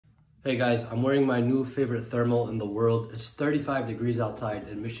Hey guys, I'm wearing my new favorite thermal in the world. It's 35 degrees outside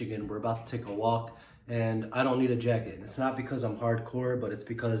in Michigan. We're about to take a walk and I don't need a jacket. And it's not because I'm hardcore, but it's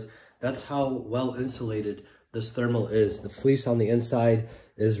because that's how well insulated this thermal is. The fleece on the inside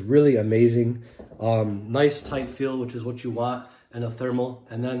is really amazing. Nice tight feel, which is what you want in a thermal.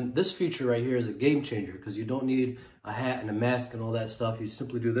 And then this feature right here is a game changer because you don't need a hat and a mask and all that stuff. You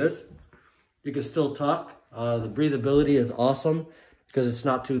simply do this. You can still talk. The breathability is awesome because it's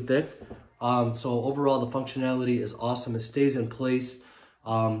not too thick. So overall, the functionality is awesome. It stays in place.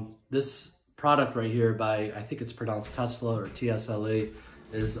 This product right here by, I think it's pronounced Tesla or TSLA,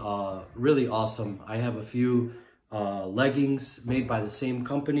 is really awesome. I have a few leggings made by the same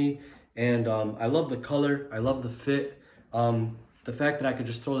company, and I love the color. I love the fit. The fact that I could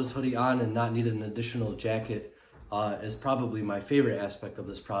just throw this hoodie on and not need an additional jacket is probably my favorite aspect of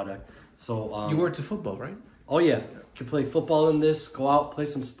this product. So you wear it to football, right? Oh yeah, you can play football in this, go out, play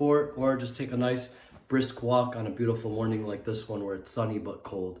some sport, or just take a nice brisk walk on a beautiful morning like this one where it's sunny but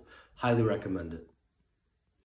cold. Highly recommend it.